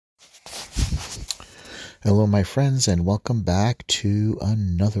Hello, my friends, and welcome back to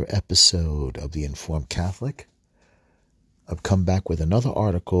another episode of The Informed Catholic. I've come back with another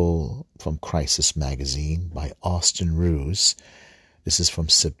article from Crisis Magazine by Austin Ruse. This is from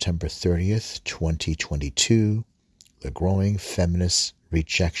September 30th, 2022, The Growing Feminist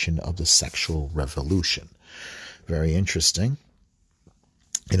Rejection of the Sexual Revolution. Very interesting.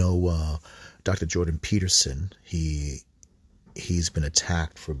 Dr. Jordan Peterson, he's been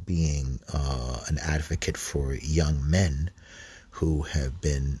attacked for being an advocate for young men who have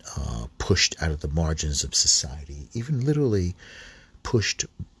been pushed out of the margins of society, even literally pushed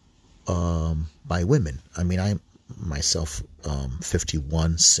by women. I mean, I'm myself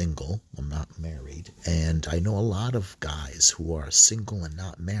 51, single. I'm not married. And I know a lot of guys who are single and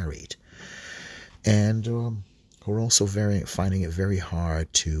not married. And who are also finding it very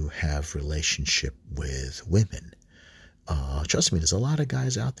hard to have relationship with women. Trust me, there's a lot of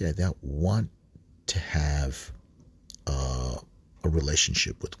guys out there that want to have a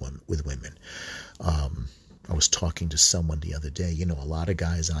relationship with women. I was talking to someone the other day. A lot of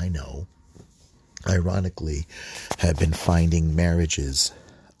guys I know, ironically, have been finding marriages,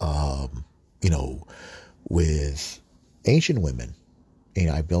 with Asian women.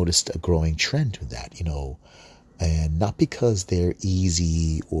 I've noticed a growing trend with that, and not because they're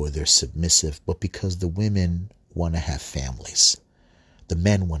easy or they're submissive, but because the women want to have families. The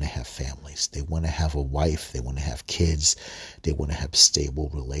men want to have families. They want to have a wife. They want to have kids. They want to have a stable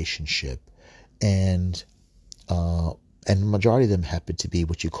relationship. And the majority of them happen to be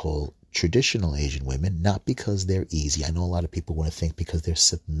what you call traditional Asian women, not because they're easy. I know a lot of people want to think because they're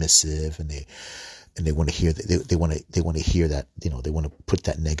submissive and they want to hear that they want to hear that, they want to put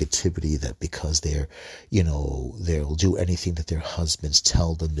that negativity that because they're, they'll do anything that their husbands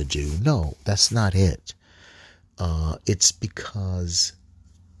tell them to do. No, that's not it. It's because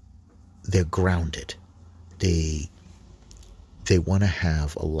they're grounded. They want to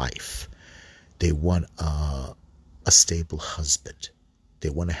have a life. They want a stable husband. They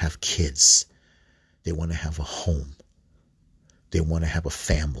want to have kids. They want to have a home. They want to have a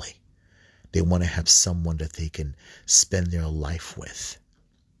family. They want to have someone that they can spend their life with.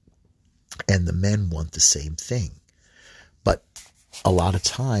 And the men want the same thing. But a lot of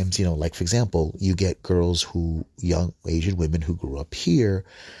times, like for example, you get young Asian women who grew up here,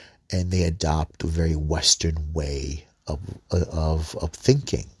 and they adopt a very Western way of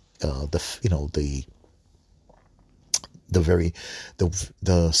thinking. The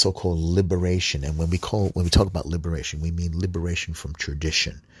so-called liberation. And when we talk about liberation, we mean liberation from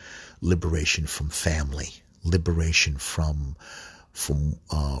tradition, liberation from family, liberation from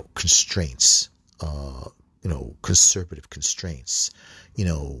constraints, conservative constraints,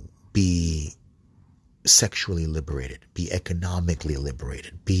 be sexually liberated, be economically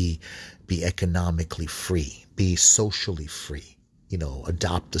liberated, be economically free, be socially free,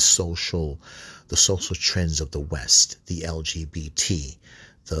 adopt the social trends of the West, the LGBT,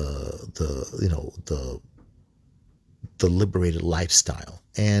 the liberated lifestyle.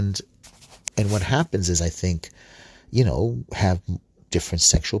 And what happens is, I think, have different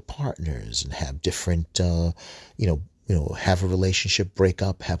sexual partners and have different, have a relationship, break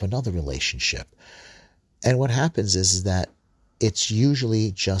up, have another relationship. And what happens is that it's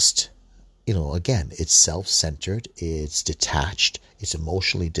usually just, again, it's self-centered, it's detached, it's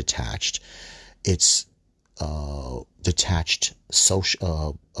emotionally detached, it's detached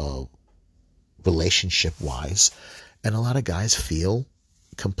social, relationship-wise. And a lot of guys feel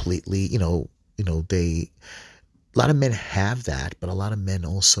completely, a lot of men have that, but a lot of men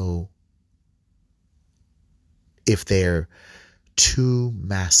also, if they're too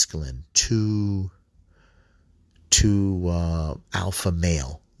masculine, too alpha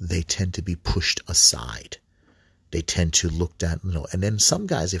male, they tend to be pushed aside. They tend to look at, and then some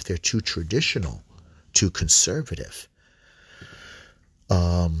guys, if they're too traditional, too conservative,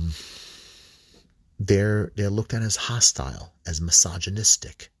 they're looked at as hostile, as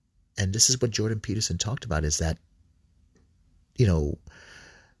misogynistic. And this is what Jordan Peterson talked about, is that,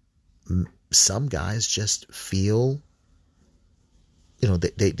 some guys just feel,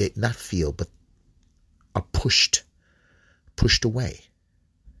 they not feel, but are pushed away,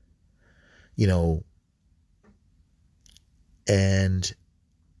 and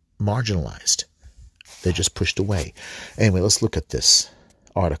marginalized. They're just pushed away. Anyway, let's look at this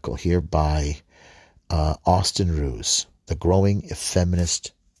article here by Austin Ruse, The Growing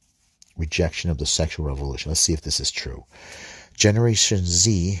Feminist Rejection of the Sexual Revolution. Let's see if this is true. Generation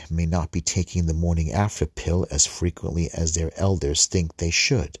Z may not be taking the morning after pill as frequently as their elders think they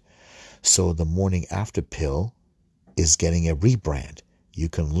should. So the morning after pill is getting a rebrand. You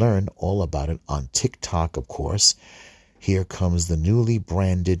can learn all about it on TikTok, of course. Here comes the newly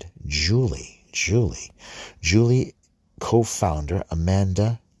branded Julie. Julie co-founder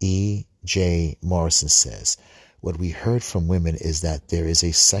Amanda E.J. Morrison says, what we heard from women is that there is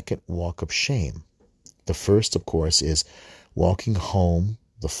a second walk of shame. The first, of course, is walking home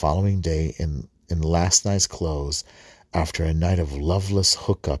the following day in last night's clothes after a night of loveless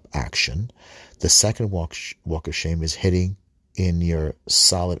hookup action. The second walk of shame is heading in your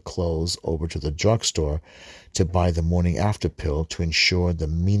solid clothes over to the drugstore to buy the morning after pill to ensure the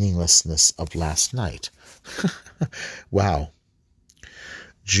meaninglessness of last night. Wow.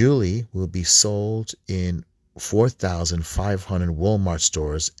 Julie will be sold in 4,500 Walmart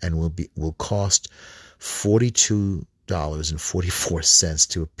stores and will cost $42.44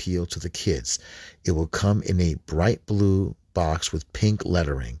 to appeal to the kids. It will come in a bright blue box with pink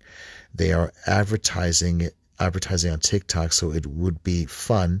lettering. They are advertising on TikTok, so it would be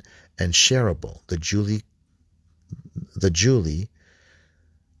fun and shareable. The Julie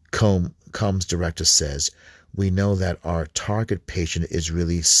Combs director says, we know that our target patient is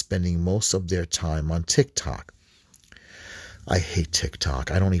really spending most of their time on TikTok. I hate TikTok.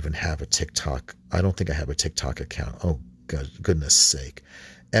 I don't even have a TikTok. I don't think I have a TikTok account. Oh, goodness sake.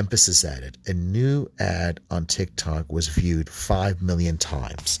 Emphasis added. A new ad on TikTok was viewed 5 million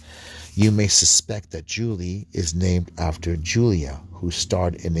times. You may suspect that Julie is named after Julia, who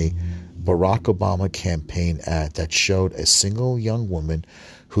starred in a Barack Obama campaign ad that showed a single young woman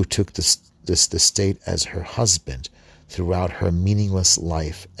who took the state as her husband throughout her meaningless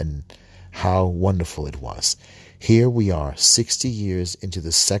life, and how wonderful it was. Here we are, 60 years into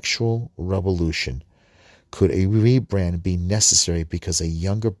the sexual revolution. Could a rebrand be necessary because a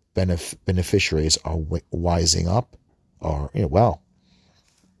younger beneficiaries are wising up?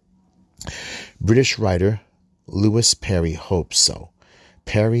 British writer Louise Perry hopes so.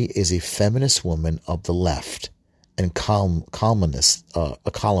 Perry is a feminist woman of the left and a columnist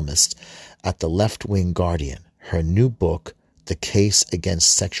at the left-wing Guardian. Her new book, The Case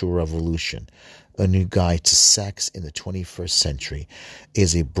Against Sexual Revolution, A New Guide to Sex in the 21st Century,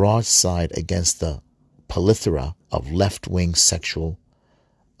 is a broadside against the plethora of left-wing sexual,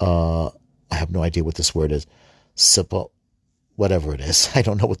 I have no idea what this word is, whatever it is. I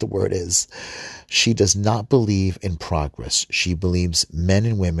don't know what the word is. She does not believe in progress. She believes men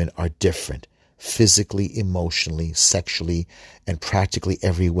and women are different, physically, emotionally, sexually, and practically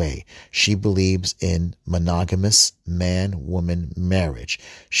every way. She believes in monogamous man-woman marriage.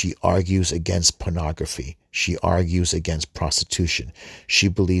 She argues against pornography. She argues against prostitution. She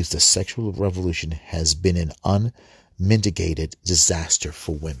believes the sexual revolution has been an unmitigated disaster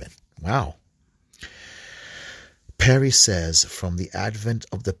for women. Wow. Perry says, from the advent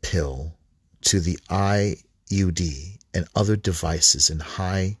of the pill to the IUD and other devices in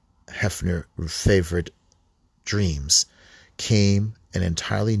High Hefner favored dreams, came an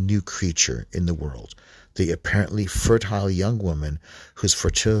entirely new creature in the world, the apparently fertile young woman whose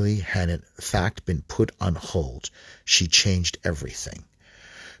fertility had in fact been put on hold. She changed everything.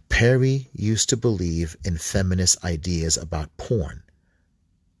 Perry used to believe in feminist ideas about porn,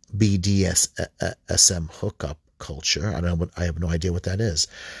 BDSM hookup culture. I have no idea what that is.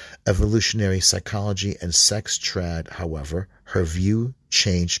 Evolutionary psychology and sex trad, however, her view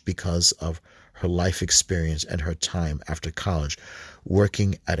changed because of her life experience and her time after college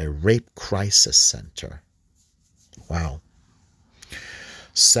working at a rape crisis center. Wow.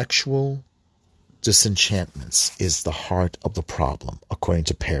 Sexual disenchantments is the heart of the problem, according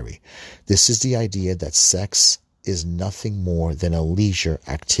to Perry. This is the idea that sex is nothing more than a leisure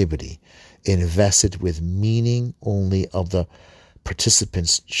activity, invested with meaning only of the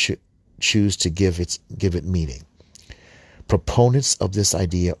participants choose to give it meaning. Proponents of this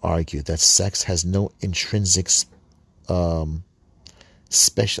idea argue that sex has no intrinsic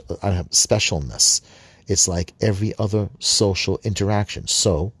specialness. It's like every other social interaction.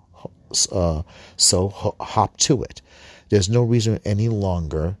 So hop to it. There's no reason any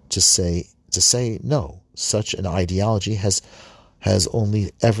longer to say no. Such an ideology has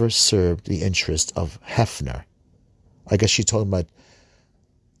only ever served the interest of Hefner. I guess she's talking about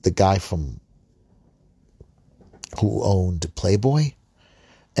the guy who owned Playboy,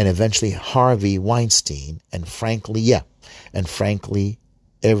 and eventually Harvey Weinstein, and frankly,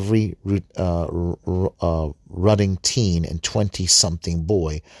 every rutting teen and 20-something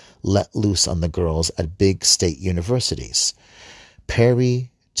boy let loose on the girls at big state universities. Perry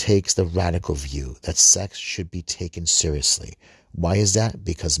takes the radical view that sex should be taken seriously. Why is that?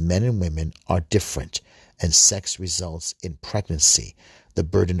 Because men and women are different, and sex results in pregnancy, the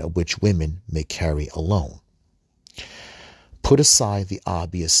burden of which women may carry alone. Put aside the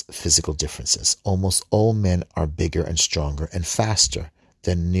obvious physical differences. Almost all men are bigger and stronger and faster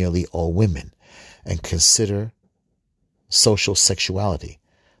than nearly all women. And consider social sexuality.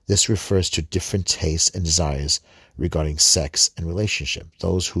 This refers to different tastes and desires regarding sex and relationship.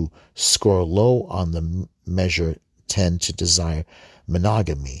 Those who score low on the measure tend to desire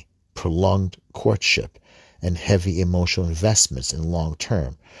monogamy, prolonged courtship, and heavy emotional investments in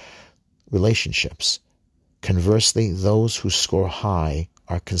long-term relationships. Conversely, those who score high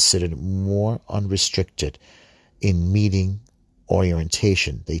are considered more unrestricted in meeting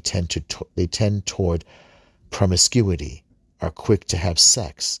orientation. They tend toward promiscuity, are quick to have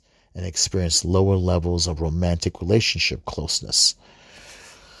sex, and experience lower levels of romantic relationship closeness.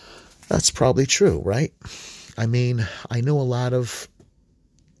 That's probably true, right? I mean, I know a lot of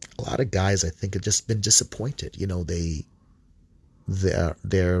guys I think have just been disappointed. You know,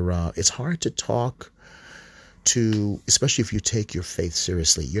 it's hard to talk to, especially if you take your faith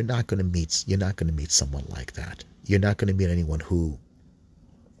seriously. You're not going to meet someone like that. You're not going to meet anyone who,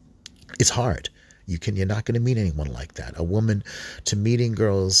 it's hard. You're not going to meet anyone like that. A woman, to meeting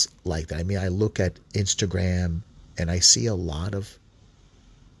girls like that. I mean, I look at Instagram and I see a lot of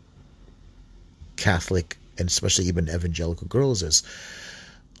Catholic and especially even evangelical girls. There's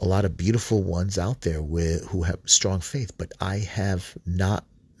a lot of beautiful ones out there who have strong faith, but I have not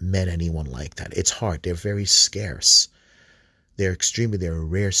met anyone like that. It's hard. They're very scarce. They're a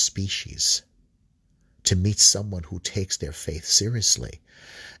rare species to meet someone who takes their faith seriously.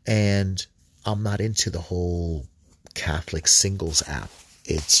 And I'm not into the whole Catholic singles app.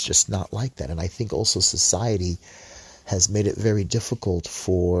 It's just not like that. And I think also society has made it very difficult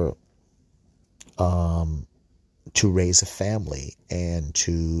to raise a family and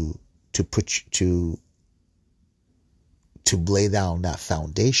to lay down that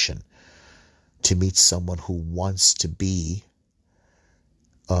foundation to meet someone who wants to be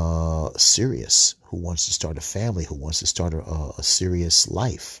serious, who wants to start a family, who wants to start a serious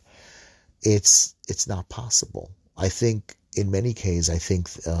life. It's not possible. I think in many cases,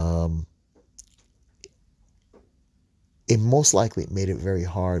 it most likely made it very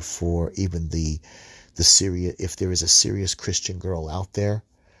hard for even the serious, if there is a serious Christian girl out there,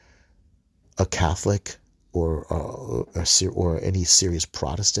 a Catholic or any serious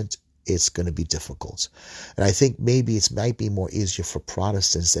Protestant, it's going to be difficult. And I think maybe it might be more easier for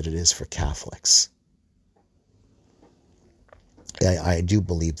Protestants than it is for Catholics. I do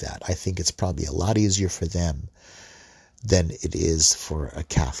believe that. I think it's probably a lot easier for them than it is for a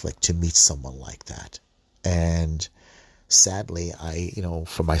Catholic to meet someone like that. And sadly,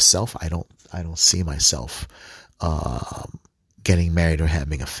 for myself, I don't see myself getting married or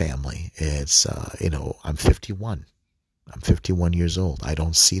having a family. It's I'm 51. I'm 51 years old. I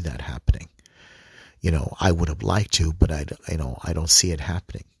don't see that happening. I would have liked to, but I don't see it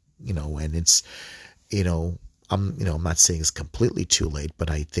happening. And it's, I'm not saying it's completely too late, but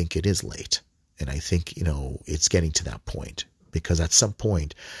I think it is late. And I think, it's getting to that point, because at some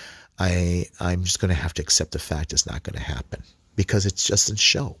point I'm just going to have to accept the fact it's not going to happen, because it's just in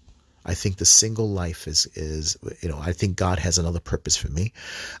show. I think the single life is I think God has another purpose for me.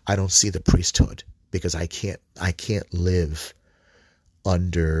 I don't see the priesthood, because I can't live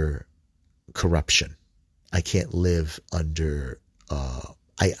under corruption. I can't live under,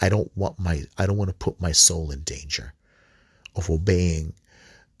 I don't want to put my soul in danger of obeying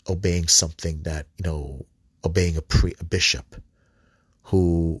something that, obeying a bishop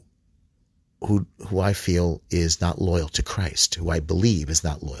who I feel is not loyal to Christ, who I believe is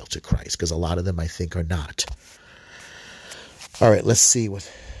not loyal to Christ, because a lot of them I think are not. All right, let's see what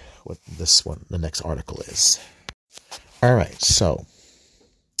the next article is. All right, so,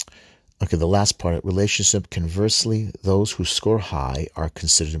 okay, the last part, relationship. Conversely, those who score high are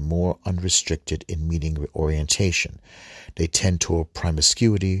considered more unrestricted in meeting orientation. They tend toward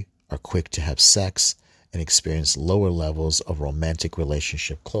promiscuity, are quick to have sex, and experience lower levels of romantic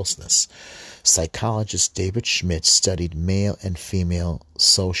relationship closeness. Psychologist David Schmidt studied male and female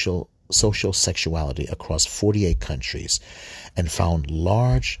social sexuality across 48 countries and found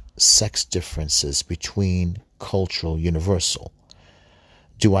large sex differences between cultural universal.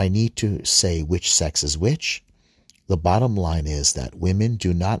 Do I need to say which sex is which? The bottom line is that women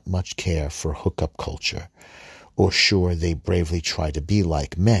do not much care for hookup culture. Or sure, they bravely try to be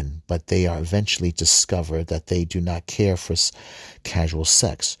like men, but they are eventually discover that they do not care for casual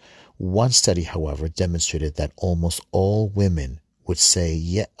sex. One study, however, demonstrated that almost all women would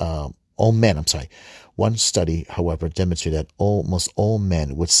say One study, however, demonstrated that almost all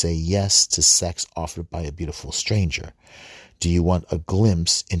men would say yes to sex offered by a beautiful stranger. Do you want a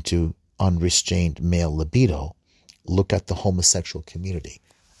glimpse into unrestrained male libido? Look at the homosexual community.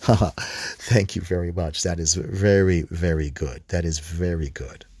 Thank you very much. That is very, very good. That is very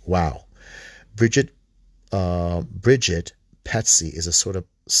good. Wow. Bridget Petsy is a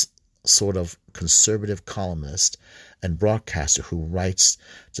sort of conservative columnist and broadcaster who writes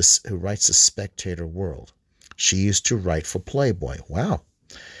the Spectator World. She used to write for Playboy. Wow.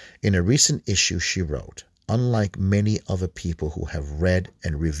 In a recent issue, she wrote, "Unlike many other people who have read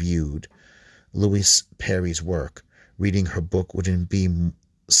and reviewed Louise Perry's work, reading her book wouldn't be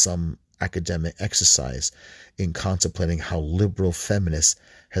some academic exercise in contemplating how liberal feminists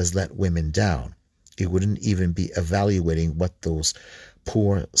has let women down. It wouldn't even be evaluating what those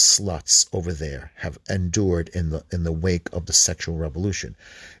poor sluts over there have endured in the wake of the sexual revolution.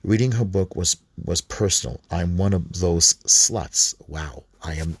 Reading her book was personal. I'm one of those sluts." Wow.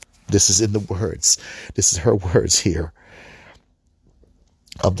 I am. This is in the words. This is her words here.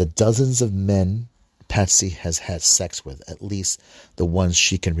 Of the dozens of men Patsy has had sex with, at least the ones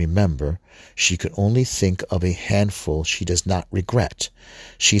she can remember, she could only think of a handful she does not regret.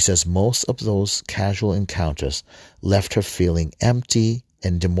 She says most of those casual encounters left her feeling empty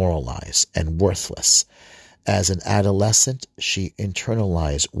and demoralized and worthless. As an adolescent, she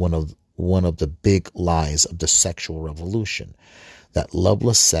internalized one of the big lies of the sexual revolution, that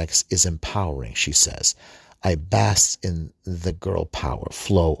loveless sex is empowering, she says. I basked in the girl power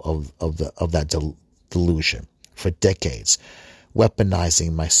flow of that delusion for decades,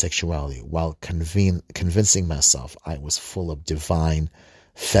 weaponizing my sexuality while convincing myself I was full of the divine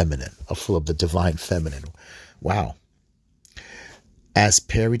feminine. Wow. As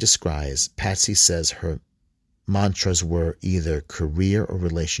Perry describes, Patsy says her mantras were either career or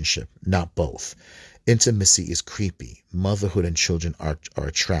relationship, not both. Intimacy is creepy. Motherhood and children are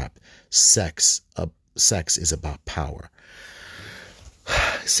a trap. Sex is about power.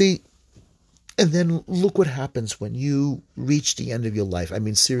 See, and then look what happens when you reach the end of your life. I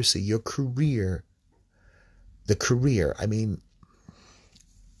mean, seriously, your career, I mean,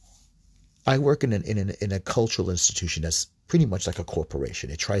 I work in a cultural institution that's pretty much like a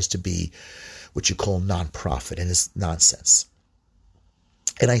corporation. It tries to be what you call nonprofit, and it's nonsense.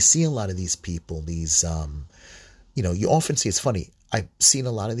 And I see a lot of these people, you often see, it's funny, I've seen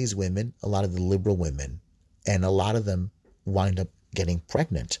a lot of these women, a lot of the liberal women, and a lot of them wind up getting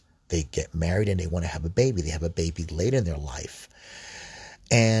pregnant. They get married and they want to have a baby. They have a baby late in their life.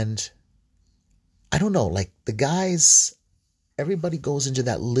 And I don't know, like the guys, everybody goes into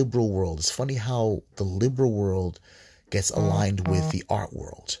that liberal world. It's funny how the liberal world gets aligned with the art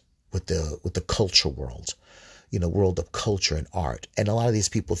world, with the culture world, world of culture and art. And a lot of these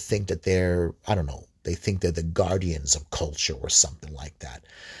people think that they're, I don't know, they think they're the guardians of culture or something like that.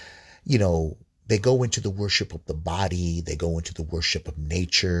 They go into the worship of the body. They go into the worship of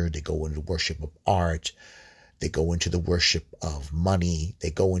nature. They go into the worship of art. They go into the worship of money.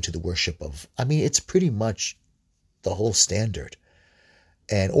 They go into the worship of, it's pretty much the whole standard.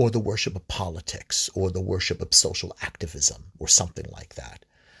 Or the worship of politics, or the worship of social activism, or something like that.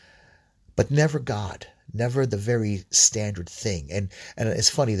 But never God, never the very standard thing. And it's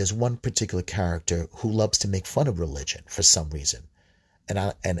funny, there's one particular character who loves to make fun of religion for some reason.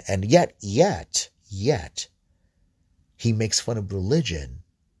 And yet he makes fun of religion,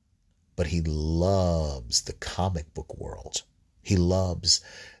 but he loves the comic book world. He loves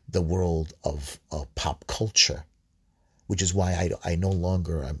the world of pop culture, which is why I no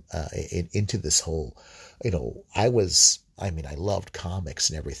longer am into this whole, I loved comics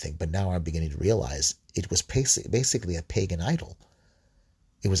and everything, but now I'm beginning to realize it was basically a pagan idol.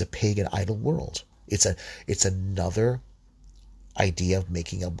 It was a pagan idol world. It's another idea of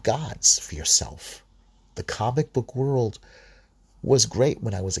making up gods for yourself. The comic book world was great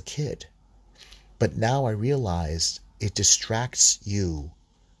when I was a kid, but now I realized it distracts you,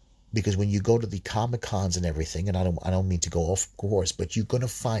 because when you go to the Comic Cons and everything, and I don't mean to go off course, but you're going to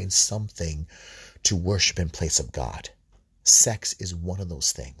find something to worship in place of God. Sex is one of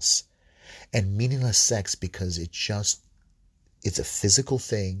those things, and meaningless sex, because it's a physical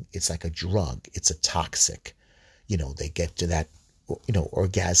thing. It's like a drug. It's a toxic. They get to that,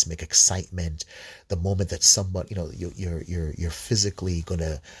 orgasmic excitement, the moment that somebody, you're physically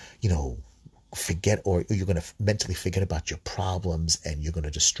gonna, forget, or you're gonna mentally forget about your problems, and you're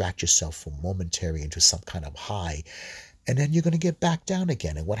gonna distract yourself from momentary into some kind of high, and then you're gonna get back down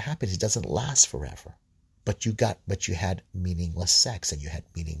again. And what happens? It doesn't last forever. But you had meaningless sex, and you had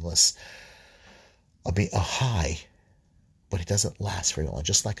meaningless, a high. But it doesn't last very long.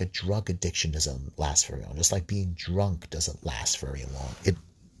 Just like a drug addiction doesn't last very long. Just like being drunk doesn't last very long.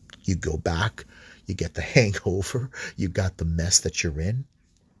 You go back, you get the hangover, you got the mess that you're in.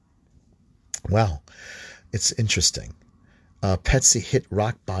 Well, It's interesting. Patsy hit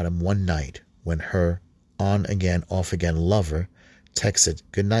rock bottom one night when her on again, off again lover texted,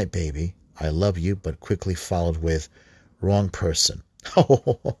 "Good night, baby. I love you," but quickly followed with, "Wrong person."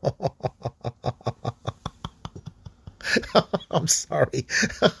 I'm sorry.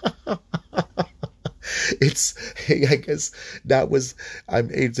 It's, I guess that was,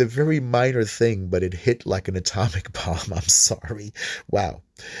 it's a very minor thing, but it hit like an atomic bomb. I'm sorry. Wow.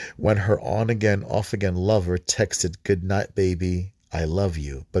 When her on again, off again lover texted, "Good night, baby. I love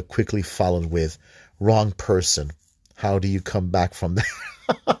you," but quickly followed with, "Wrong person. How do you come back from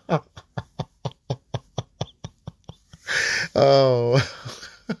that?" Oh,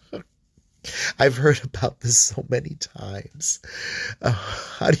 I've heard about this so many times.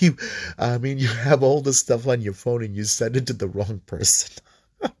 How do you, I mean, you have all this stuff on your phone and you send it to the wrong person.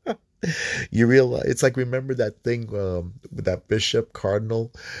 You realize, it's like, remember that thing with that bishop,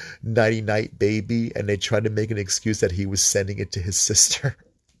 cardinal, nighty night baby, and they tried to make an excuse that he was sending it to his sister.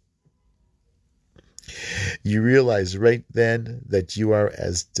 You realize right then that you are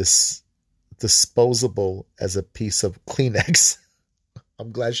as disposable as a piece of Kleenex.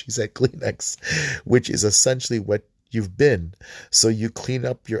 I'm glad she said Kleenex, which is essentially what you've been. So you clean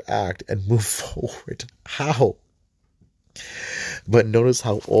up your act and move forward. How? But notice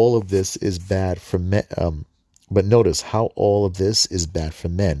how all of this is bad for men. But notice how all of this is bad for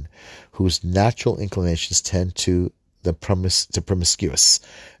men, whose natural inclinations tend to the promiscuous.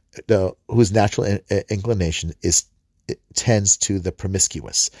 Whose natural inclination tends to the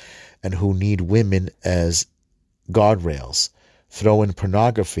promiscuous, and who need women as guardrails. Throw in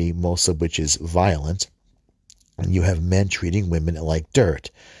pornography, most of which is violent, and you have men treating women like dirt.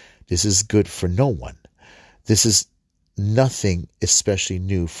 This is good for no one. This is nothing especially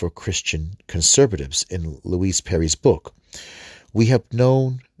new for Christian conservatives in Louise Perry's book. We have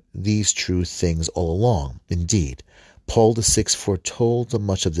known these true things all along. Indeed, Paul VI foretold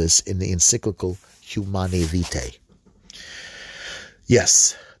much of this in the encyclical Humanae Vitae.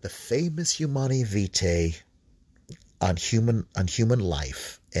 Yes, the famous Humanae Vitae on human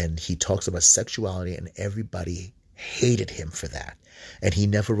life, and he talks about sexuality, and everybody hated him for that. And he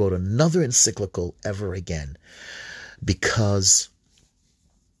never wrote another encyclical ever again, because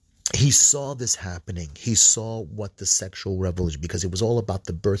he saw this happening. He saw what the sexual revolution, because it was all about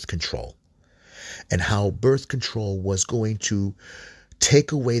the birth control, and how birth control was going to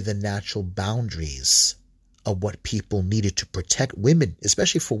take away the natural boundaries of what people needed to protect women,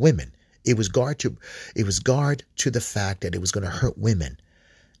 especially for women. It was guard to the fact that it was going to hurt women.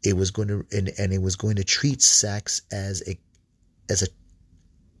 It was going to, and it was going to treat sex as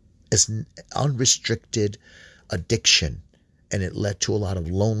an unrestricted addiction, and it led to a lot of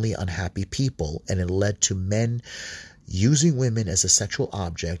lonely, unhappy people, and it led to men using women as a sexual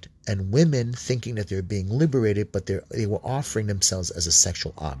object, and women thinking that they're being liberated, but they were offering themselves as a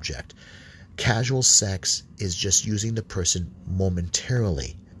sexual object. Casual sex is just using the person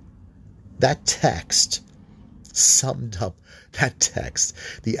momentarily. That text summed up,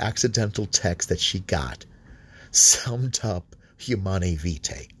 the accidental text that she got, summed up Humanae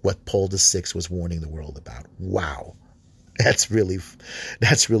Vitae, what Paul VI was warning the world about. Wow. That's really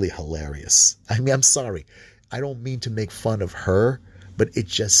hilarious. I mean, I'm sorry. I don't mean to make fun of her, but it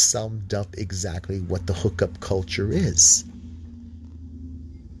just summed up exactly what the hookup culture is.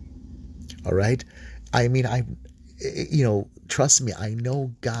 All right? I mean, trust me, I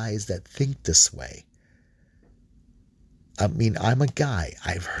know guys that think this way. I mean, I'm a guy.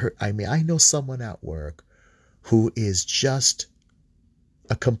 I know someone at work who is just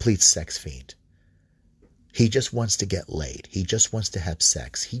a complete sex fiend. He just wants to get laid. He just wants to have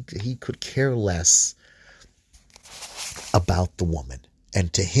sex. He could care less about the woman.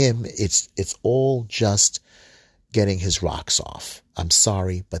 And to him, it's all just getting his rocks off. I'm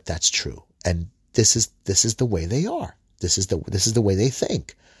sorry, but that's true. And this is the way they are. This is the way they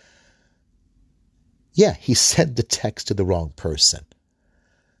think. Yeah, he sent the text to the wrong person.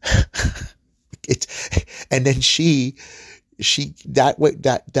 And then that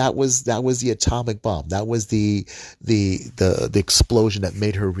was the atomic bomb. That was the explosion that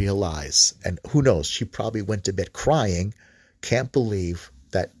made her realize. And who knows? She probably went to bed crying. Can't believe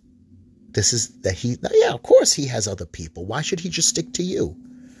that yeah, of course he has other people. Why should he just stick to you?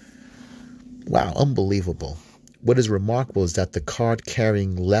 Wow, unbelievable. What is remarkable is that the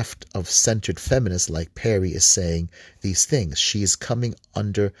card-carrying left-of-centered feminist like Perry is saying these things. She is coming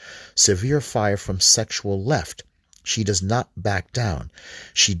under severe fire from sexual left. She does not back down.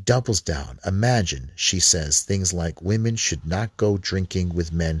 She doubles down. Imagine, she says things like, women should not go drinking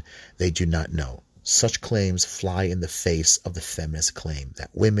with men they do not know. Such claims fly in the face of the feminist claim that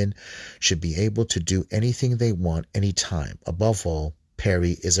women should be able to do anything they want anytime. Above all,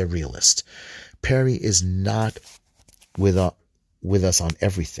 Perry is a realist. Perry is not with us on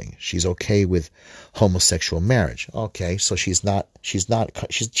everything. She's okay with homosexual marriage. Okay, so she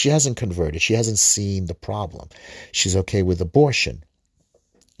hasn't converted. She hasn't seen the problem. She's okay with abortion.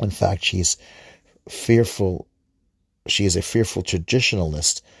 In fact, she is a fearful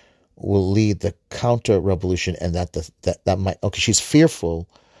traditionalist will lead the counter-revolution, and that might, okay, she's fearful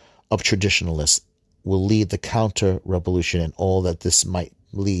of traditionalists will lead the counter-revolution and all that this might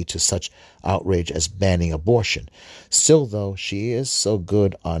lead to such outrage as banning abortion. Still, though, she is so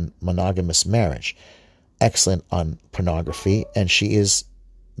good on monogamous marriage, excellent on pornography, and she is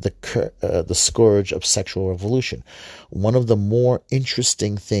the scourge of sexual revolution. One of the more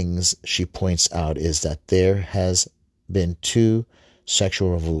interesting things she points out is that there has been two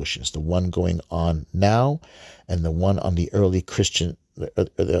sexual revolutions, the one going on now and the one on the early Christians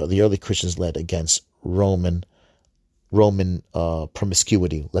led against Roman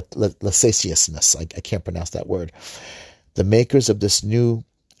promiscuity, lasciviousness. I can't pronounce that word. The makers of this new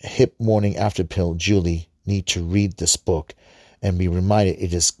hip morning after pill, Julie, need to read this book and be reminded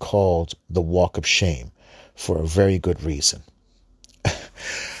it is called The Walk of Shame for a very good reason.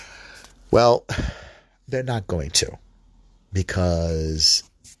 Well, they're not going to, because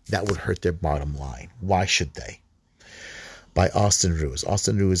that would hurt their bottom line. Why should they? By Austin Ruse.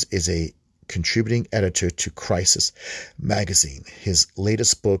 Austin Ruse is a contributing editor to Crisis magazine. His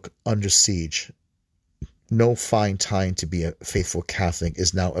latest book, Under Siege, No Fine Time to Be a Faithful Catholic,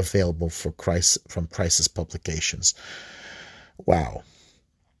 is now available from Crisis Publications. Wow.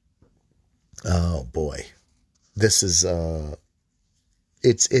 Oh boy. This is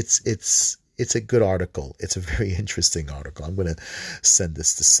it's a good article. It's a very interesting article. I'm going to send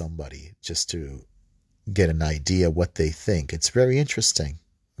this to somebody just to get an idea what they think. It's very interesting.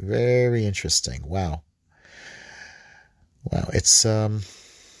 Very interesting. Wow. It's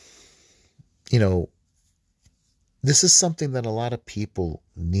this is something that a lot of people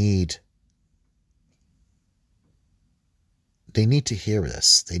need. They need to hear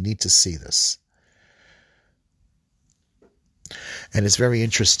this. They need to see this. And it's very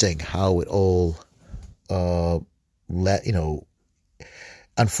interesting how it all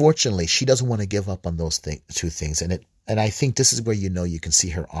unfortunately, she doesn't want to give up on those two things, and I think this is where you can see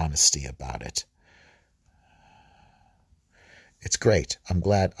her honesty about it. It's great. I'm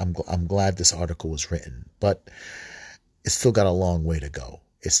glad this article was written, but it's still got a long way to go.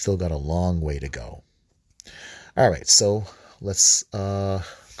 All right, so let's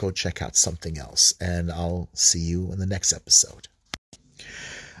go check out something else, and I'll see you in the next episode.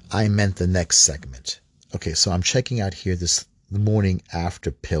 I meant the next segment. Okay, so I'm checking out here the morning after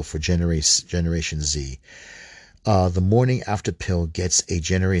pill for Generation Z. The morning after pill gets a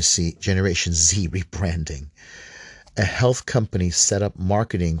Generation Z rebranding. A health company set up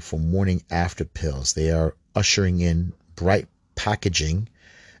marketing for morning after pills. They are ushering in bright packaging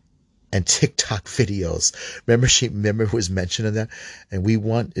and TikTok videos. Remember it was mentioned in that? And we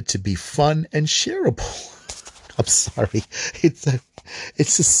want it to be fun and shareable. I'm sorry.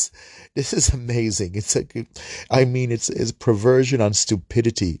 This is amazing. It's perversion on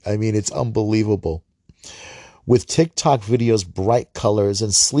stupidity. It's unbelievable. With TikTok videos, bright colors,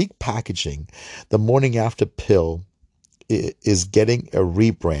 and sleek packaging, the morning after pill is getting a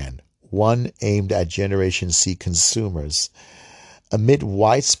rebrand, one aimed at Generation Z consumers. Amid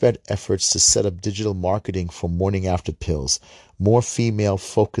widespread efforts to set up digital marketing for morning after pills, more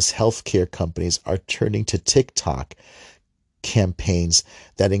female-focused healthcare companies are turning to TikTok campaigns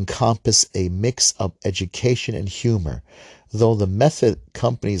that encompass a mix of education and humor. Though the method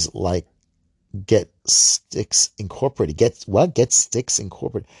companies like Get Sticks Incorporated,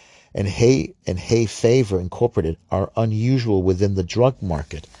 and Hey Favor Incorporated are unusual within the drug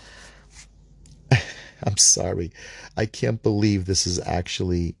market. I'm sorry. I can't believe this is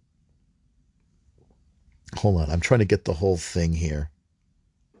actually... Hold on. I'm trying to get the whole thing here.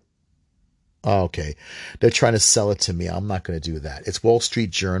 Oh, okay. They're trying to sell it to me. I'm not going to do that. It's Wall Street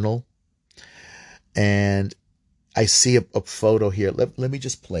Journal. And I see a photo here. Let me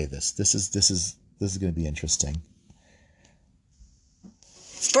just play this. This is going to be interesting.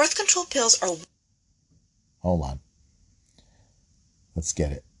 Birth control pills are... Hold on. Let's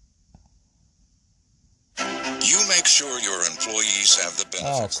get it. You make sure your employees have the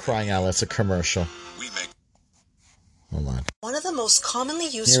benefits. Oh, crying out, that's a commercial. Hold on. One of the most commonly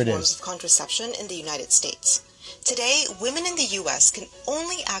used forms of contraception in the United States. Today, women in the U.S. can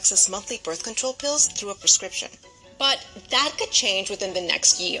only access monthly birth control pills through a prescription. But that could change within the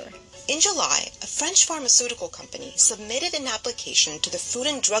next year. In July, a French pharmaceutical company submitted an application to the Food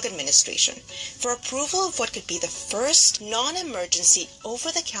and Drug Administration for approval of what could be the first non-emergency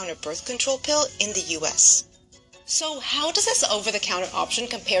over-the-counter birth control pill in the U.S. So how does this over-the-counter option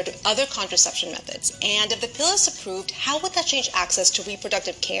compare to other contraception methods? And if the pill is approved, how would that change access to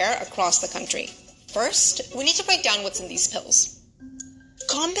reproductive care across the country? First, we need to break down what's in these pills.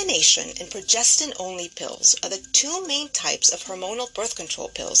 Combination and progestin-only pills are the two main types of hormonal birth control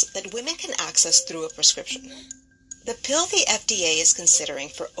pills that women can access through a prescription. The pill the FDA is considering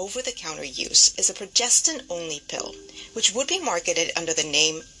for over-the-counter use is a progestin-only pill, which would be marketed under the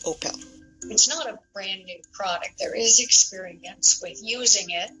name Opill. It's not a brand new product. There is experience with using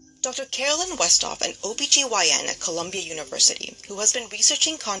it. Dr. Carolyn Westhoff, an OBGYN at Columbia University, who has been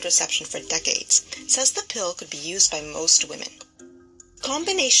researching contraception for decades, says the pill could be used by most women.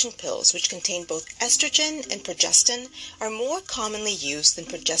 Combination pills, which contain both estrogen and progestin, are more commonly used than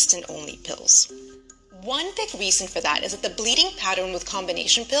progestin-only pills. One big reason for that is that the bleeding pattern with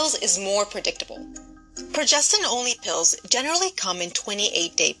combination pills is more predictable. Progestin-only pills generally come in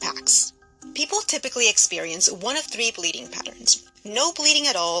 28-day packs. People typically experience one of three bleeding patterns: no bleeding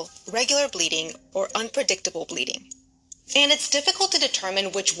at all, regular bleeding, or unpredictable bleeding. And it's difficult to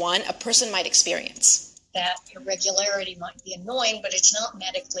determine which one a person might experience. That irregularity might be annoying, but it's not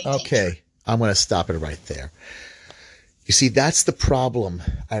medically dangerous. Okay, I'm going to stop it right there. You see, that's the problem.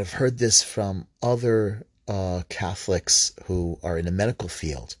 I've heard this from other Catholics who are in the medical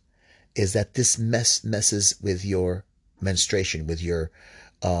field, is that this messes with your menstruation, with your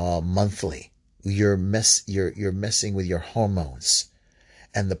monthly. You're messing with your hormones.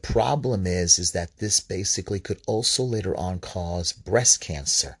 And the problem is that this basically could also later on cause breast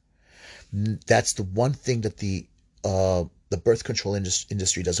cancer. That's the one thing that the birth control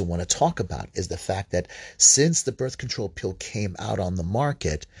industry doesn't want to talk about, is the fact that since the birth control pill came out on the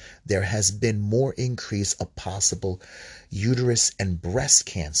market, there has been more increase of possible uterus and breast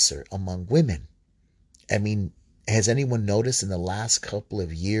cancer among women. I mean, has anyone noticed in the last couple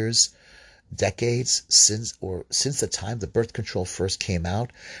of years, decades, since the time the birth control first came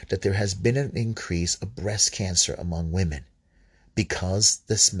out, that there has been an increase of breast cancer among women? Because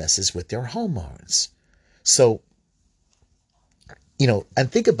this messes with their hormones. So, and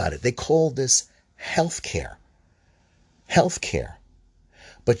think about it. They call this healthcare. Healthcare.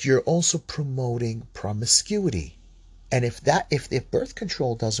 But you're also promoting promiscuity. And if birth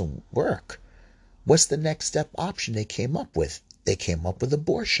control doesn't work, what's the next step option they came up with? They came up with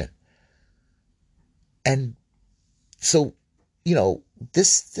abortion. And so,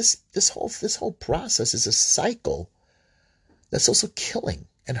 this whole process is a cycle that's also killing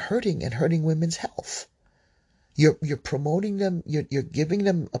and hurting women's health. You're promoting them, you're giving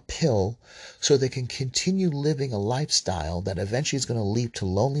them a pill so they can continue living a lifestyle that eventually is going to lead to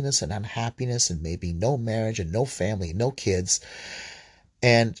loneliness and unhappiness and maybe no marriage and no family, no kids.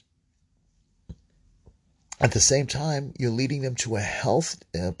 And at the same time, you're leading them to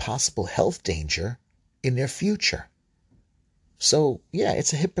a possible health danger in their future. So, yeah,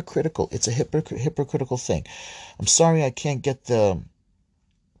 it's a hypocritical thing. I'm sorry I can't get the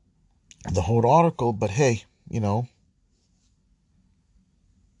whole article, but hey, here,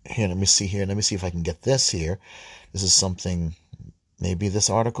 let me see if I can get this here. This is something, maybe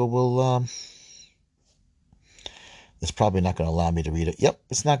this article will, it's probably not going to allow me to read it. Yep,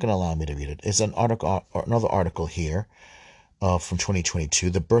 it's not going to allow me to read it. It's an article, or another article here from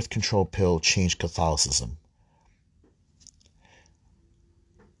 2022. The birth control pill changed Catholicism.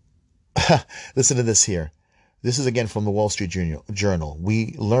 Listen to this here. This is again from the Wall Street Journal.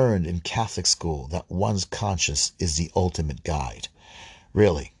 We learned in Catholic school that one's conscience is the ultimate guide.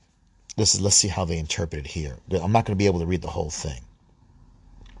 Really. Let's see how they interpret it here. I'm not going to be able to read the whole thing.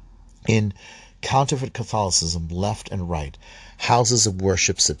 In Counterfeit Catholicism, Left and Right, Houses of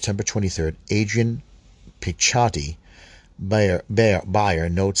Worship, September 23rd, Adrian Picciotti Bayer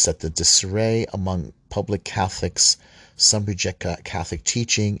notes that the disarray among public Catholics, some reject Catholic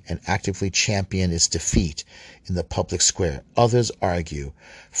teaching and actively champion its defeat in the public square. Others argue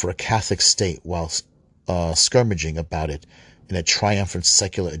for a Catholic state while skirmishing about it in a triumphant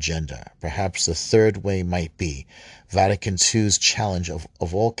secular agenda. Perhaps the third way might be Vatican II's challenge of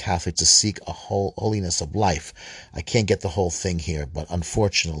all Catholics to seek a holiness of life. I can't get the whole thing here, but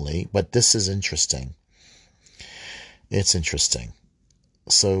unfortunately, but this is interesting. It's interesting.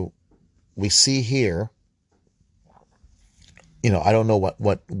 So we see here, I don't know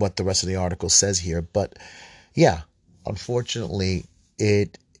what the rest of the article says here, but yeah, unfortunately, I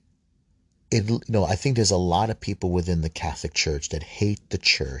think there's a lot of people within the Catholic Church that hate the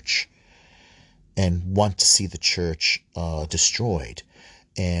church and want to see the church destroyed.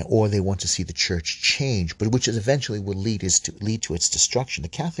 or they want to see the church change, but which eventually will lead to its destruction. The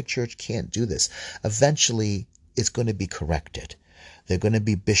Catholic Church can't do this. Eventually, it's going to be corrected. There are going to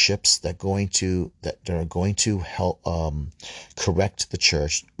be bishops that are going to help correct the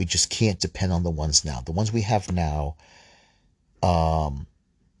church. We just can't depend on the ones now. The ones we have now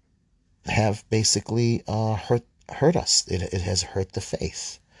have basically hurt us. It has hurt the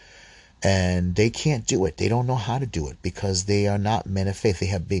faith. And they can't do it. They don't know how to do it because they are not men of faith.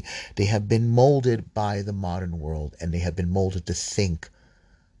 They have been molded by the modern world, and they have been molded to think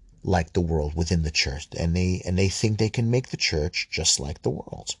like the world within the church, and they think they can make the church just like the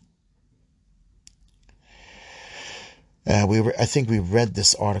world. I think we read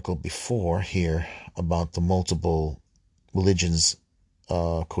this article before here about the multiple religions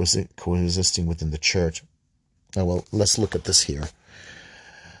coexisting within the church. Well, let's look at this here.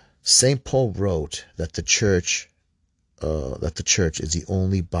 St. Paul wrote that the church is the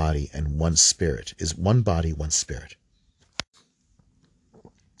only body and one spirit, is one body, one spirit,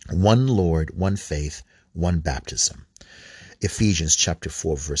 one Lord, one faith, one baptism. Ephesians chapter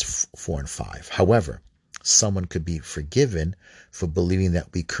 4, verse 4 and 5. However, someone could be forgiven for believing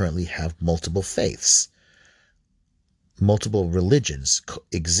that we currently have multiple faiths, multiple religions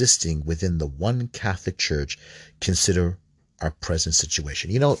existing within the one Catholic Church. Consider our present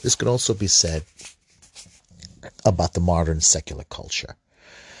situation. This could also be said about the modern secular culture.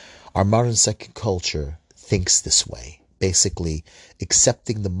 Our modern secular culture thinks this way. Basically,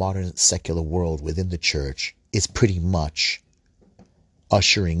 accepting the modern secular world within the church is pretty much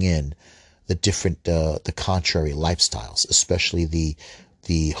ushering in the contrary lifestyles, especially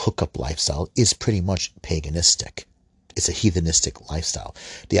the hookup lifestyle is pretty much paganistic. It's a heathenistic lifestyle.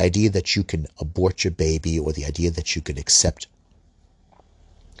 The idea that you can abort your baby, or the idea that you can accept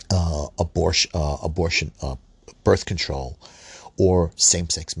abortion, birth control, or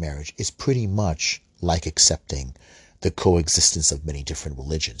same-sex marriage is pretty much like accepting the coexistence of many different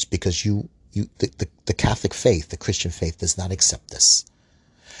religions, because the Catholic faith, the Christian faith, does not accept this.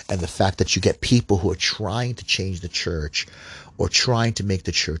 And the fact that you get people who are trying to change the church or trying to make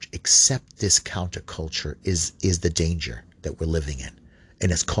the church accept this counterculture is the danger that we're living in.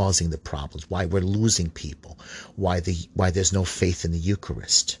 And it's causing the problems, why we're losing people, why there's no faith in the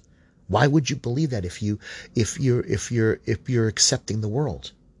Eucharist. Why would you believe that if you're accepting the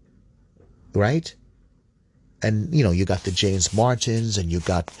world? Right? And you got the James Martins and you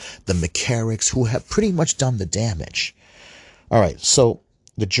got the McCarricks who have pretty much done the damage. All right, so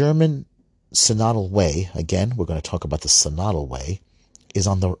the German synodal way, again, we're going to talk about the synodal way, is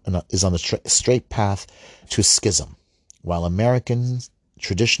on the straight path to schism, while American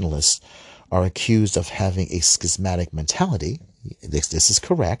traditionalists are accused of having a schismatic mentality. This is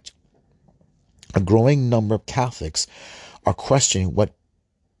correct. A growing number of Catholics are questioning whether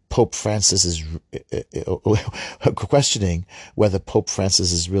Pope Francis is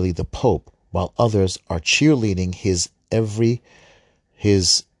really the Pope, while others are cheerleading his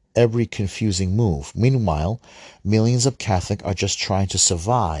every confusing move. Meanwhile, millions of Catholics are just trying to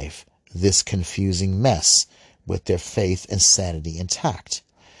survive this confusing mess with their faith and sanity intact.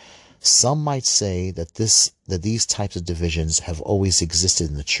 Some might say that these types of divisions have always existed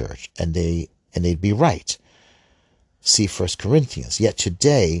in the church, and they'd be right. See 1 Corinthians. Yet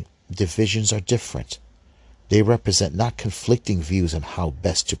today, divisions are different. They represent not conflicting views on how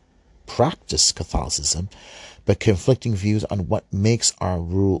best to practice Catholicism, but conflicting views on what makes our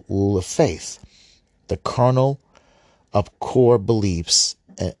rule of faith, the kernel of core beliefs,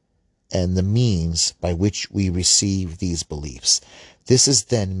 and the means by which we receive these beliefs. This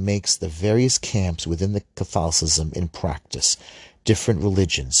then makes the various camps within the Catholicism in practice different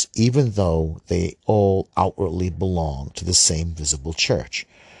religions, even though they all outwardly belong to the same visible church.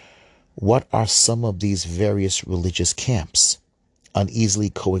 What are some of these various religious camps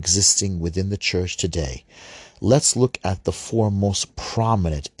uneasily coexisting within the church today? Let's look at the four most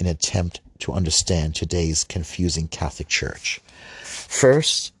prominent in an attempt to understand today's confusing Catholic Church.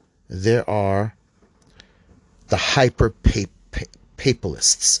 First, there are the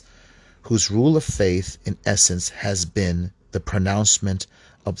hyper-papalists, whose rule of faith, in essence, has been the pronouncement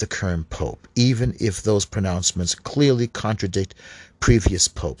of the current pope, even if those pronouncements clearly contradict previous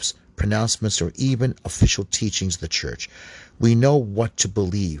popes, pronouncements, or even official teachings of the church. We know what to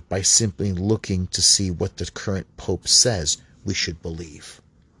believe by simply looking to see what the current pope says we should believe.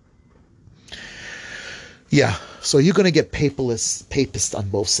 Yeah, so you're going to get papists on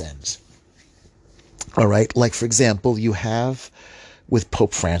both ends. All right, like for example, you have with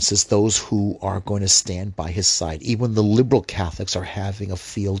Pope Francis those who are going to stand by his side. Even the liberal Catholics are having a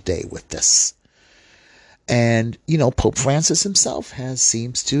field day with this. And, Pope Francis himself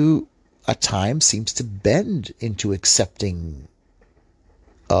at times seems to bend into accepting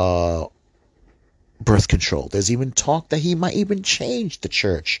birth control. There's even talk that he might even change the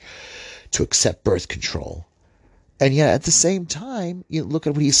church to accept birth control. And yet at the same time, you look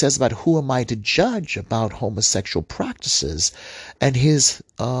at what he says about who am I to judge about homosexual practices, and his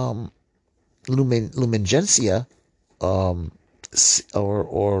luminencia, or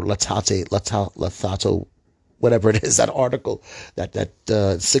latato, whatever it is, that article, that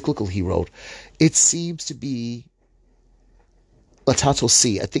encyclical he wrote, it seems to be latato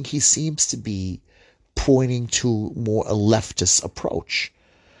si. I think he seems to be pointing to more a leftist approach.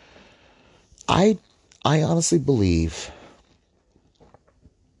 I honestly believe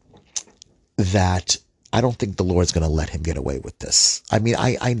that I don't think the Lord's going to let him get away with this. I mean,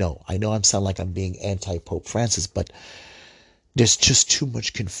 I know I sound like I'm being anti-Pope Francis, but there's just too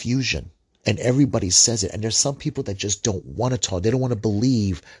much confusion, and everybody says it. And there's some people that just don't want to talk. They don't want to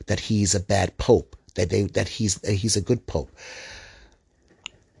believe that he's a bad pope, that he's a good pope.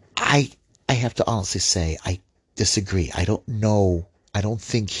 I have to honestly say I disagree. I don't know. I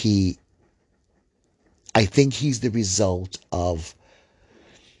think he's the result of,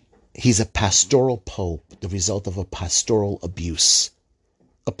 he's a pastoral pope, the result of a pastoral abuse,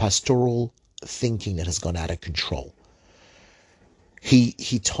 a pastoral thinking that has gone out of control.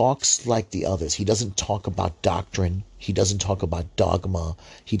 He talks like the others. He doesn't talk about doctrine. He doesn't talk about dogma.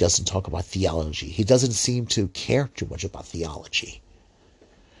 He doesn't talk about theology. He doesn't seem to care too much about theology.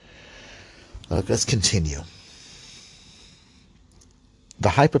 Let's continue. The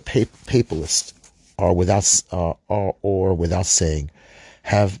hyper-papalists without saying,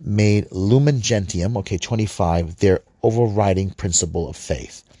 have made Lumen Gentium, 25, their overriding principle of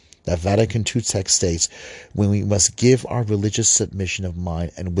faith. That Vatican II text states, when we must give our religious submission of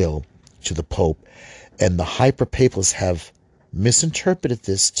mind and will to the Pope, and the hyper-papalists have misinterpreted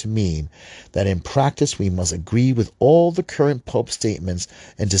this to mean that in practice we must agree with all the current Pope statements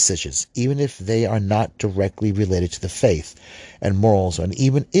and decisions, even if they are not directly related to the faith and morals, and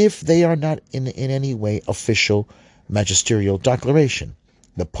even if they are not in any way official magisterial declaration.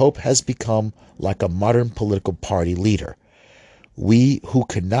 The Pope has become like a modern political party leader. We who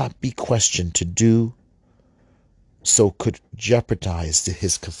could not be questioned to do so could jeopardize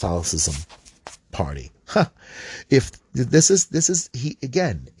his Catholicism party. If this is he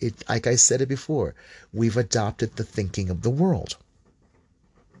again, like I said it before, we've adopted the thinking of the world.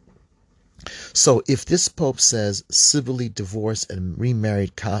 So if this Pope says civilly divorced and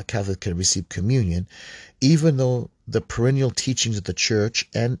remarried Catholics can receive communion, even though the perennial teachings of the Church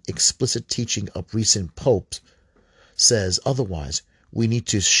and explicit teaching of recent popes says otherwise, we need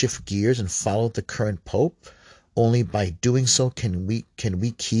to shift gears and follow the current Pope. Only by doing so can we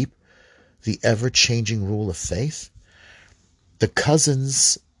keep the ever-changing rule of faith. The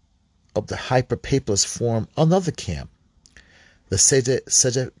cousins of the hyper-papalists form another camp, the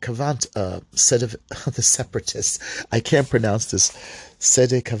the separatists. I can't pronounce this.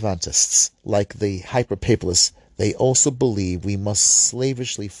 Sedecavantists, like the hyper-papalists, they also believe we must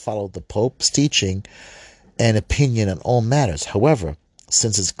slavishly follow the Pope's teaching and opinion on all matters. However,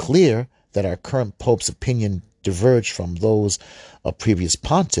 since it's clear that our current Pope's opinion diverged from those of previous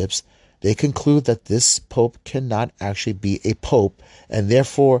pontiffs, they conclude that this Pope cannot actually be a Pope, and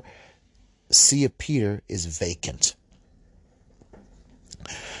therefore See of Peter is vacant.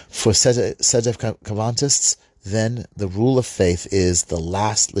 For Sedevacantists, then, the rule of faith is the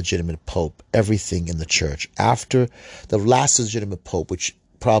last legitimate Pope, everything in the Church. After the last legitimate Pope, which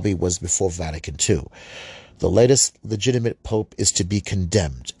probably was before Vatican II, the latest legitimate Pope is to be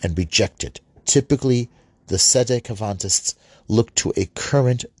condemned and rejected. Typically, the Sedevacantists look to a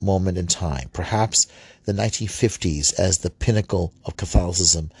current moment in time, perhaps the 1950s, as the pinnacle of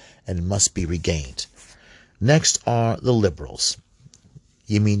Catholicism and must be regained. Next are the liberals.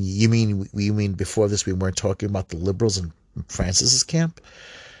 You mean before this we weren't talking about the liberals in Francis's camp?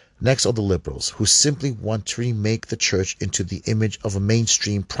 Next are the liberals, who simply want to remake the Church into the image of a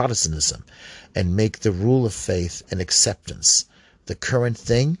mainstream Protestantism and make the rule of faith an acceptance. The current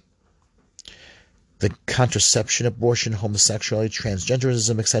thing, the contraception, abortion, homosexuality,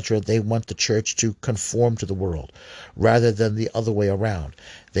 transgenderism, etc., they want the Church to conform to the world rather than the other way around.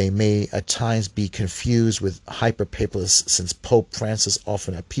 They may at times be confused with hyper-papalists since Pope Francis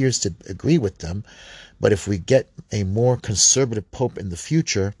often appears to agree with them, but if we get a more conservative Pope in the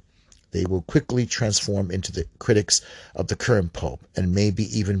future, they will quickly transform into the critics of the current Pope and maybe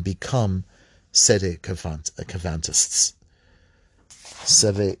even become Sedevacantists.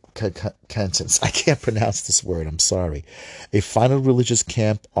 Sedevacantists. I can't pronounce this word, I'm sorry. A final religious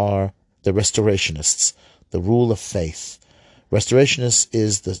camp are the Restorationists, the rule of faith. Restorationist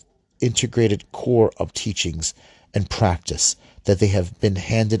is the integrated core of teachings and practice that they have been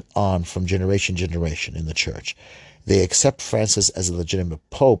handed on from generation to generation in the church. They accept Francis as a legitimate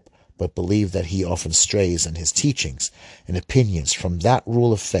pope, but believe that he often strays in his teachings and opinions from that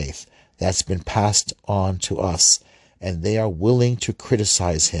rule of faith that's been passed on to us, and they are willing to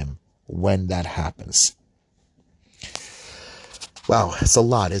criticize him when that happens. Wow, it's a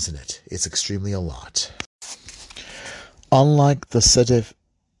lot, isn't it? It's extremely a lot. Unlike the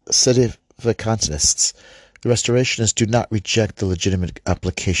sedevacantinists, the Restorationists do not reject the legitimate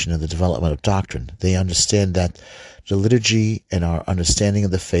application of the development of doctrine. They understand that the liturgy and our understanding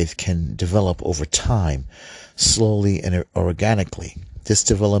of the faith can develop over time, slowly and organically. This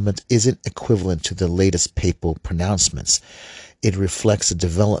development isn't equivalent to the latest papal pronouncements. It reflects a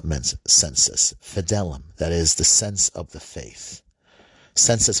development sensus fidelum, that is, the sense of the faith.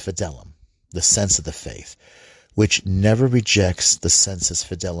 Sensus fidelum, the sense of the faith, which never rejects the sensus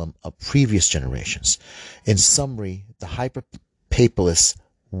fidelum of previous generations. In summary, the hyper-papalists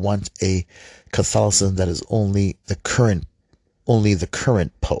want a Catholicism that is only the current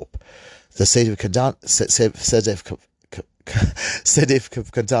pope. The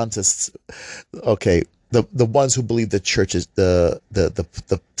sedevacantinists, okay, the ones who believe the church is the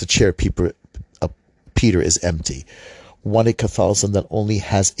chair Peter is empty, want a Catholicism that only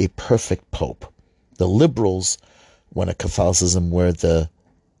has a perfect pope. The liberals want a Catholicism where the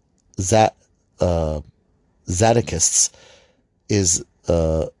Zadocists is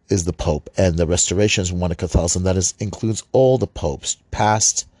the Pope, and the Restorationists want a Catholicism that includes all the popes,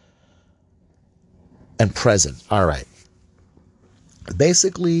 past and present. All right.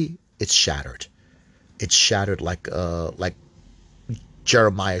 Basically, it's shattered. It's shattered like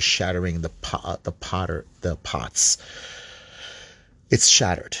Jeremiah shattering the pots. It's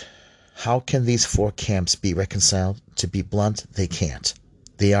shattered. How can these four camps be reconciled? To be blunt, they can't.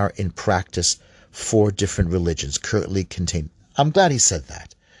 They are in practice four different religions currently contained. I'm glad he said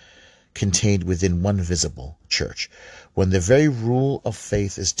that. Contained within one visible church. When the very rule of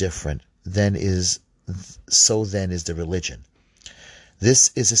faith is different, then is the religion.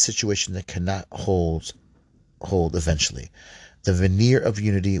 This is a situation that cannot hold eventually. The veneer of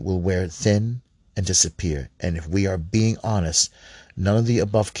unity will wear thin and disappear, and if we are being honest, none of the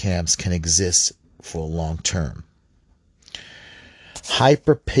above camps can exist for a long term.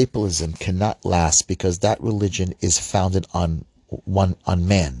 Hyper-papalism cannot last because that religion is founded on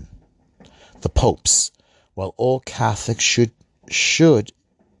man, the popes. While all Catholics should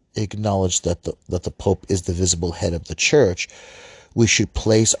acknowledge that the Pope is the visible head of the Church, we should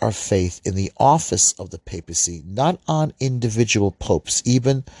place our faith in the office of the papacy, not on individual popes,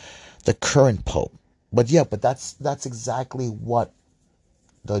 even the current Pope. But that's exactly what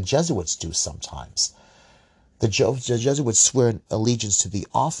the Jesuits do sometimes. The Jesuits swear allegiance to the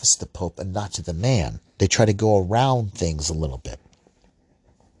office of the Pope and not to the man. They try to go around things a little bit.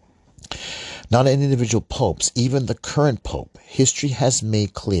 Not in individual popes, even the current Pope. History has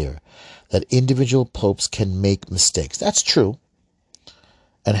made clear that individual popes can make mistakes. That's true.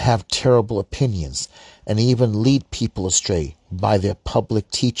 And have terrible opinions and even lead people astray by their public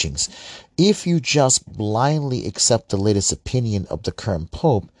teachings. If you just blindly accept the latest opinion of the current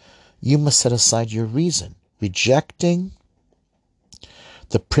Pope, you must set aside your reason. Rejecting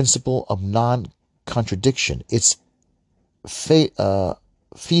the principle of non-contradiction. It's fideism,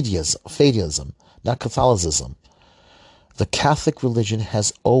 not Catholicism. The Catholic religion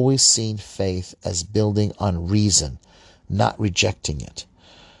has always seen faith as building on reason, not rejecting it.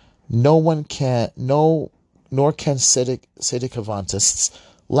 Nor can sedevacantists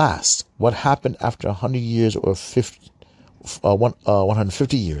last. What happened after 100 years or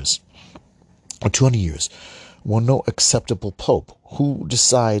 150 years or 200 years? Well, no acceptable pope. Who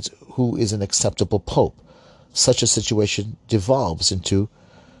decides who is an acceptable pope? Such a situation devolves into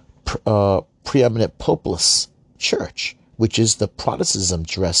preeminent popeless church, which is the Protestantism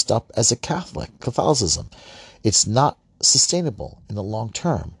dressed up as a Catholicism. It's not sustainable in the long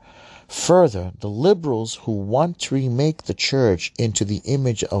term. Further, the liberals who want to remake the church into the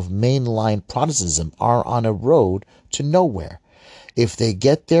image of mainline Protestantism are on a road to nowhere. If they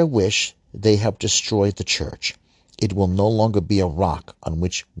get their wish, they have destroyed the church. It will no longer be a rock on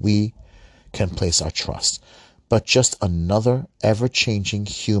which we can place our trust, but just another ever-changing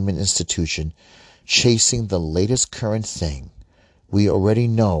human institution chasing the latest current thing. We already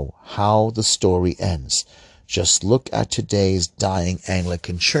know how the story ends. Just look at today's dying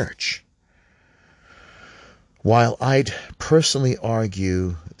Anglican Church. While I'd personally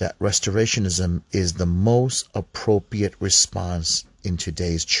argue that restorationism is the most appropriate response in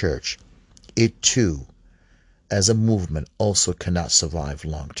today's church, it too as a movement also cannot survive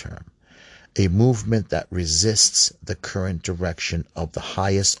long term. A movement that resists the current direction of the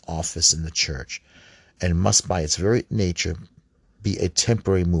highest office in the church, and must by its very nature be a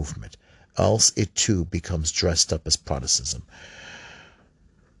temporary movement, else it too becomes dressed up as Protestantism.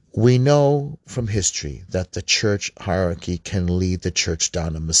 We know from history that the church hierarchy can lead the church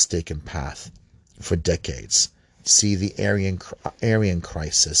down a mistaken path for decades. See the Arian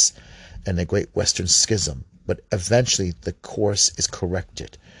crisis and the Great Western Schism, but eventually the course is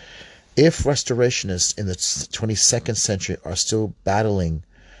corrected. If restorationists in the 22nd century are still battling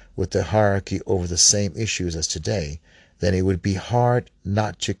with the hierarchy over the same issues as today, then it would be hard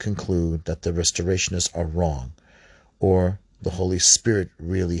not to conclude that the restorationists are wrong, or the Holy Spirit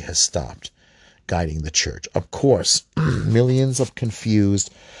really has stopped guiding the church. Of course, millions of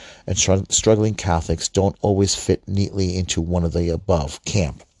confused and struggling Catholics don't always fit neatly into one of the above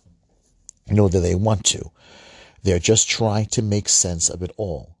camp, nor do they want to. They're just trying to make sense of it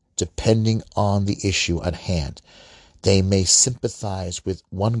all, depending on the issue at hand. They may sympathize with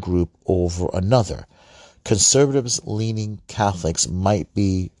one group over another. Conservatives-leaning Catholics might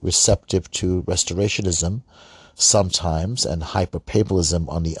be receptive to restorationism sometimes and hyper-papalism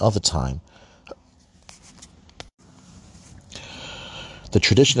on the other time. The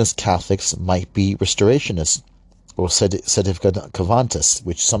traditionalist Catholics might be restorationists or sedevacantist,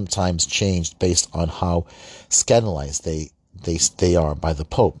 which sometimes changed based on how scandalized they are by the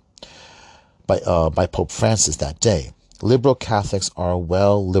Pope, by Pope Francis that day. Liberal Catholics are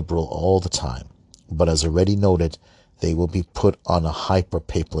well liberal all the time, but as already noted, they will be put on a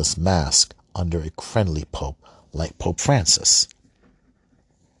hyper-papalist mask under a friendly Pope like Pope Francis.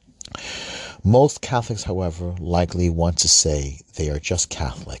 Most Catholics, however, likely want to say they are just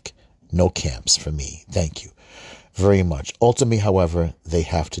Catholic. No camps for me. Thank you very much. Ultimately, however, they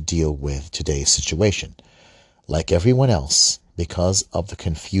have to deal with today's situation. Like everyone else, because of the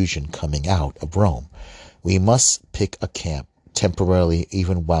confusion coming out of Rome, we must pick a camp temporarily,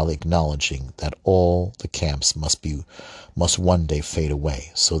 even while acknowledging that all the camps must one day fade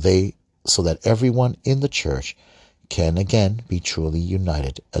away, so that everyone in the church can again be truly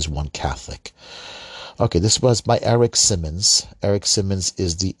united as one Catholic. Okay, this was by Eric Simmons. Eric Simmons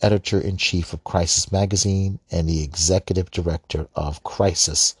is the editor-in-chief of Crisis Magazine and the executive director of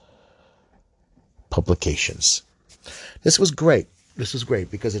Crisis Publications. This was great. This was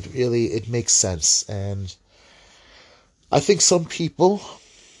great because it makes sense. And I think some people,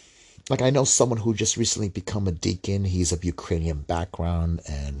 like I know someone who just recently become a deacon. He's of Ukrainian background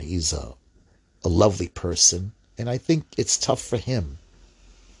and he's a lovely person. And I think it's tough for him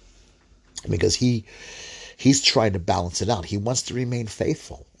because he's trying to balance it out. He wants to remain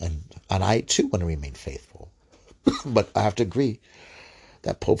faithful. And I too want to remain faithful. But I have to agree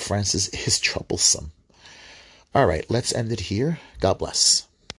that Pope Francis is troublesome. All right, let's end it here. God bless.